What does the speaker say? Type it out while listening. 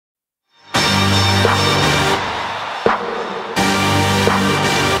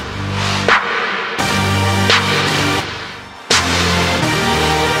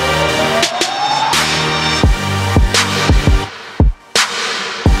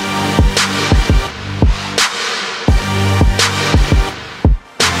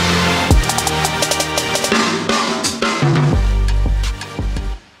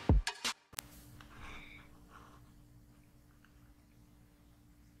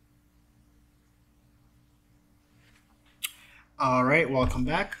All right, welcome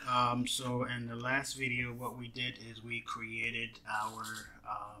back. So in the last video, what we did is we created our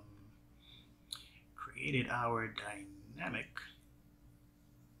dynamic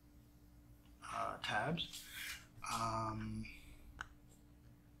tabs.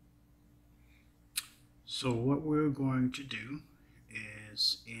 So what we're going to do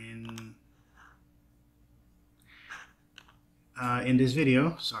is in this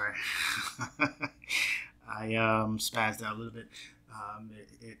video, sorry, I spazzed out a little bit.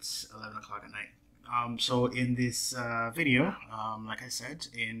 It's 11 o'clock at night. So in this video, like I said,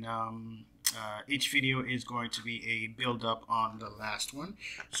 each video is going to be a build up on the last one.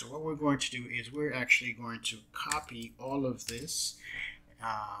 So what we're going to do is we're actually going to copy all of this,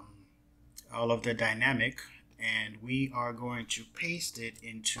 all of the dynamic, and we are going to paste it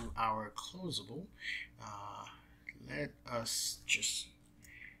into our closable. Let us just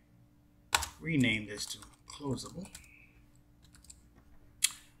rename this to closable.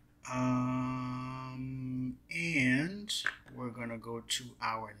 And we're going to go to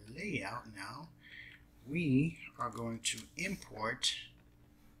our layout now. We are going to import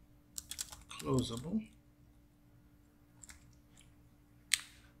closable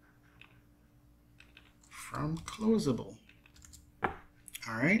from closable.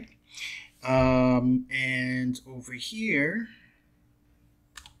 All right. And over here,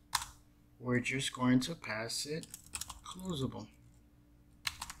 we're just going to pass it closable.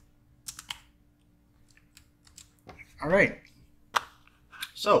 All right.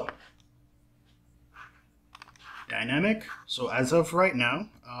 So dynamic. So as of right now,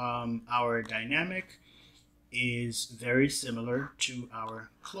 our dynamic is very similar to our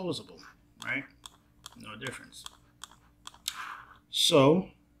closable, right? No difference. So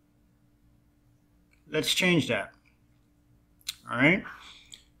let's change that. All right.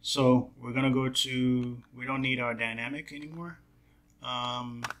 So we're gonna go to, we don't need our dynamic anymore.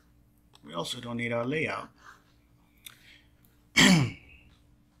 We also don't need our layout.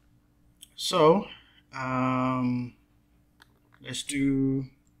 So let's do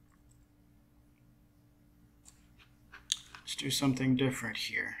something different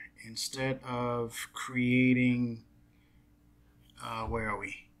here. Instead of creating, where are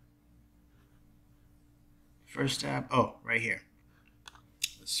we? First tab, oh, right here.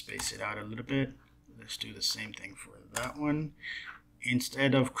 Let's space it out a little bit. Let's do the same thing for that one.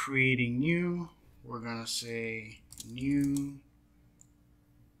 Instead of creating new, we're gonna say new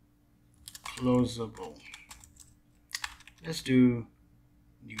closable. Let's do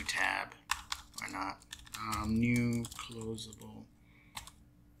new tab, why not? New closable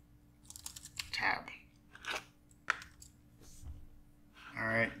tab. All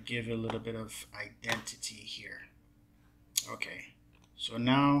right, give it a little bit of identity here. Okay, so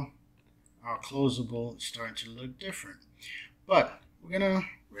now our closable is starting to look different, but we're gonna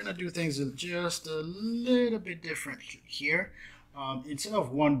do things just a little bit different here. Instead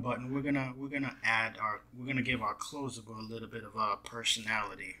of one button, we're gonna give our closable a little bit of a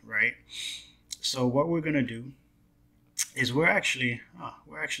personality, right? So what we're gonna do is we're actually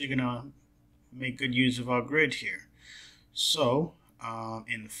gonna make good use of our grid here. So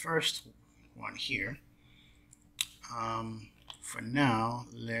in the first one here, for now,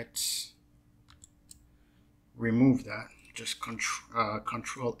 let's remove that. Just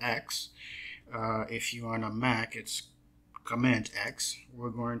control X. If you're on a Mac, it's Command X. We're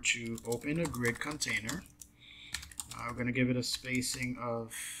going to open a grid container. We're going to give it a spacing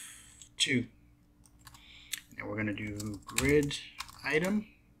of 2. And we're going to do grid item.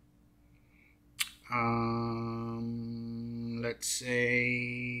 Let's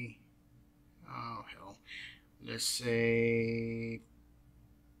say, oh hell, let's say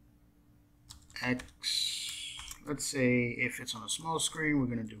X. Let's say if it's on a small screen, we're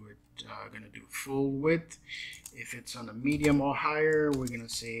going to do it, full width. If it's on a medium or higher, we're going to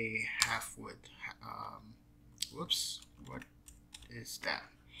say half width. Whoops, what is that?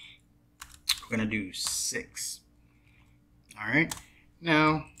 We're going to do 6. All right,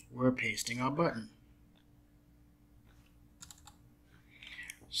 now we're pasting our button.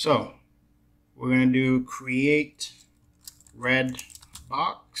 So we're going to do create red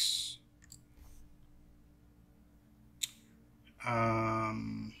box.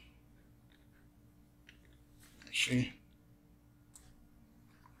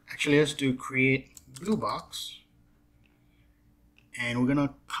 Actually, let's do create blue box, and we're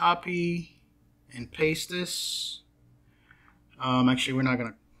gonna copy and paste this. Actually,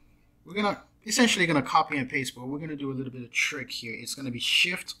 we're essentially gonna copy and paste, but we're gonna do a little bit of trick here. It's gonna be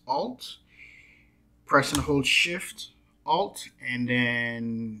Shift Alt, press and hold Shift Alt, and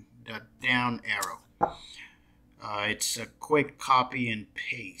then the down arrow. It's a quick copy and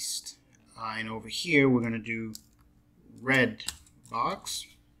paste. And over here, we're going to do red box.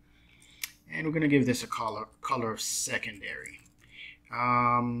 And we're going to give this a color of secondary.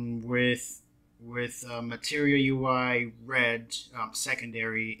 With Material UI red,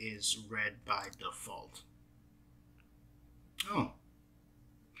 secondary is red by default. Oh,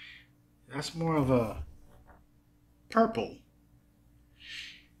 that's more of a purple.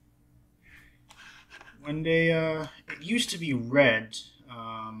 When they, it used to be red.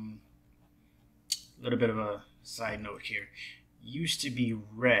 A little bit of a side note here. Used to be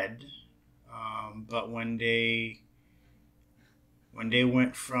red, but when they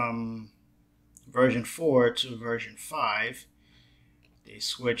went from version 4 to version 5, they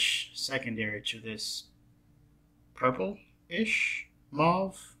switched secondary to this purple-ish,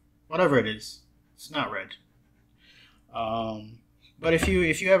 mauve, whatever it is. It's not red. But if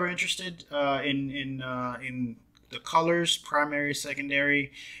you ever interested in the colors, primary,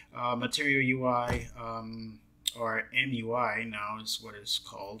 secondary, Material UI, or MUI now is what it's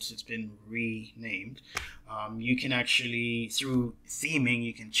called. It's been renamed. You can actually, through theming,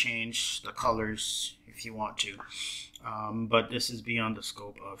 you can change the colors if you want to. But this is beyond the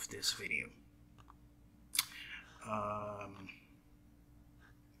scope of this video.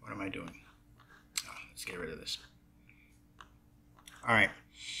 What am I doing? Oh, let's get rid of this. All right.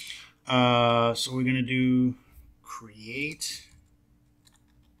 So we're gonna do create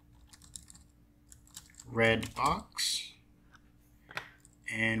red box,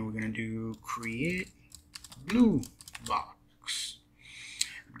 and we're gonna do create blue box.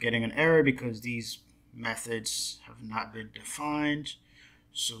 I'm getting an error because these methods have not been defined.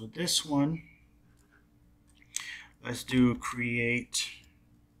 So this one, let's do create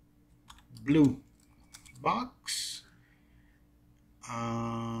blue box.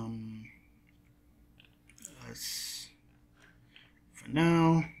 For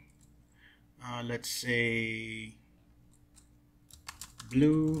now, let's say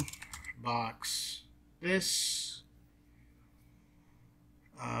blue box this.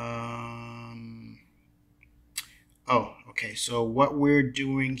 Oh, okay. So what we're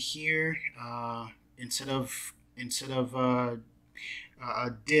doing here, instead of a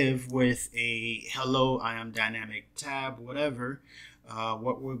div with a hello, I am dynamic tab, whatever,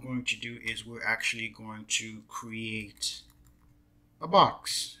 what we're going to do is we're actually going to create a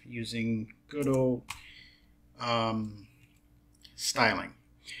box using good old styling.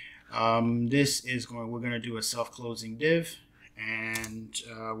 We're going to do a self-closing div, and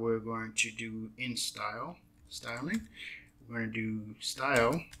we're going to do in styling. We're going to do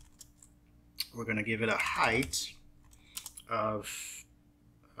style. We're going to give it a height of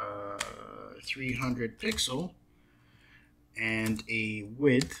 300 pixel and a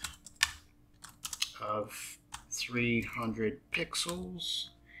width of 300 pixels,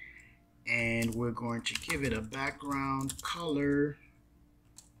 and we're going to give it a background color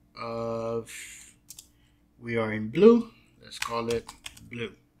of, we are in blue, let's call it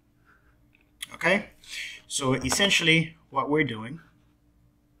blue. Okay, so essentially what we're doing,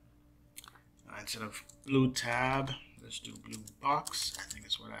 instead of blue tab, let's do blue box. I think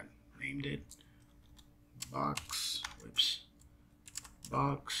that's what I named it. Box, whoops,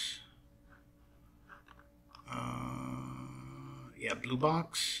 box. Yeah, blue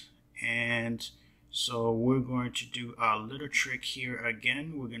box. And so we're going to do a little trick here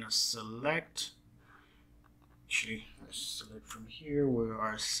again. We're going to select, actually, let's select from here. We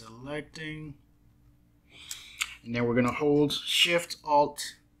are selecting, and then we're going to hold Shift,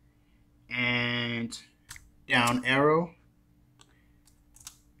 Alt, and down arrow,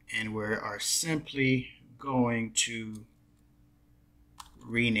 and we are simply going to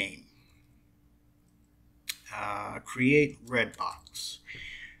rename, create red box.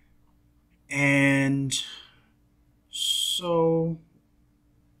 And so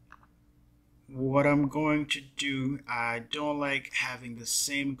what I'm going to do, I don't like having the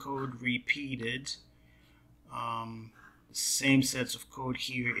same code repeated. The same sets of code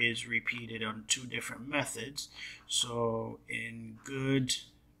here is repeated on two different methods. So in good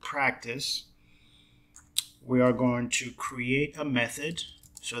practice, we are going to create a method,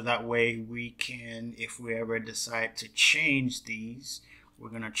 so that way we can, if we ever decide to change these, we're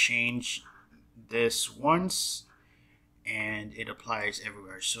going to change this once and it applies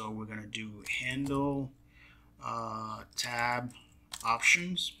everywhere. So we're going to do handle tab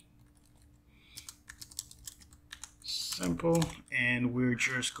options, simple, and we're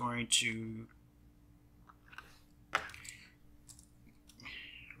just going to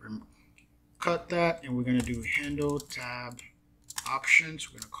cut that, and we're going to do handle tab options.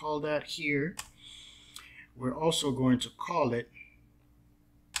 We're going to call that here. we're also going to call it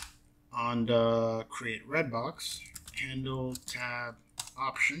on the create red box, handle tab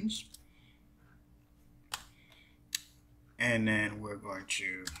options, and then we're going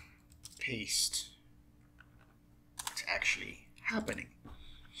to paste what's actually happening.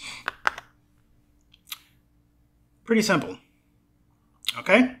 Pretty simple.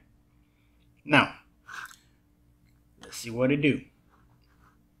 Okay, now let's see what it do.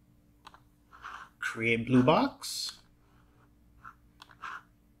 Create blue box.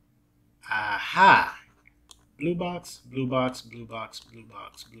 Aha! Blue box, blue box, blue box, blue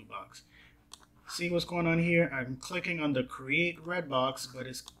box, blue box. See what's going on here? I'm clicking on the create red box, but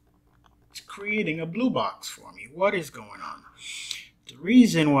it's creating a blue box for me. What is going on? The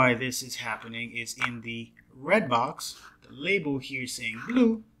reason why this is happening is in the red box, the label here is saying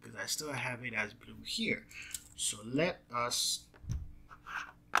blue, because I still have it as blue here. So let us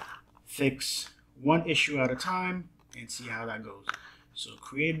fix one issue at a time and see how that goes. So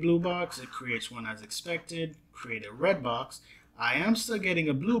create blue box, it creates one as expected. Create a red box. I am still getting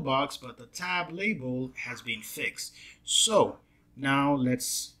a blue box, but the tab label has been fixed. So now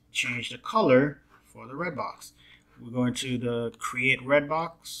let's change the color for the red box. We're going to the create red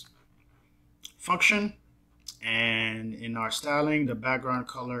box function, and in our styling, the background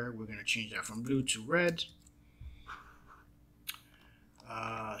color, we're going to change that from blue to red.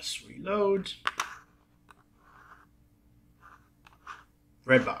 Let's reload.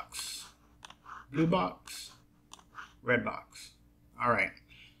 Red box, blue box, red box. All right.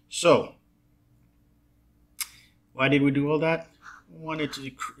 So why did we do all that? We wanted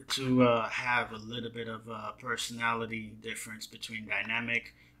to have a little bit of a personality difference between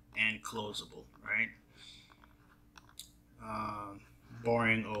dynamic and closable, right?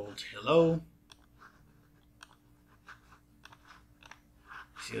 Boring old hello.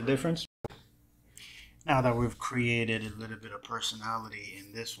 See the difference? Now that we've created a little bit of personality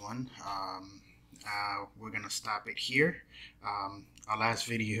in this one, we're going to stop it here. Our last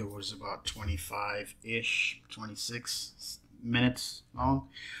video was about 25-ish, 26 minutes long.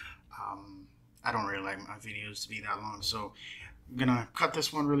 I don't really like my videos to be that long, so I'm going to cut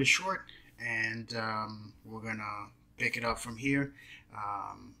this one really short, and we're going to pick it up from here.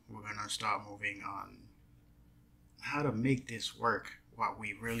 We're going to start moving on how to make this work, what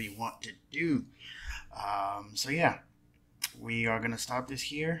we really want to do. So yeah, we are going to stop this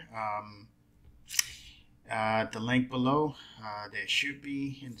here. The link below, there should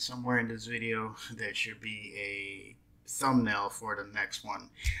be, somewhere in this video, there should be a thumbnail for the next one.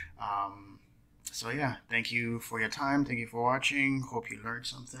 So yeah, thank you for your time. Thank you for watching. Hope you learned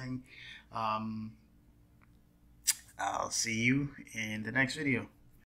something. I'll see you in the next video.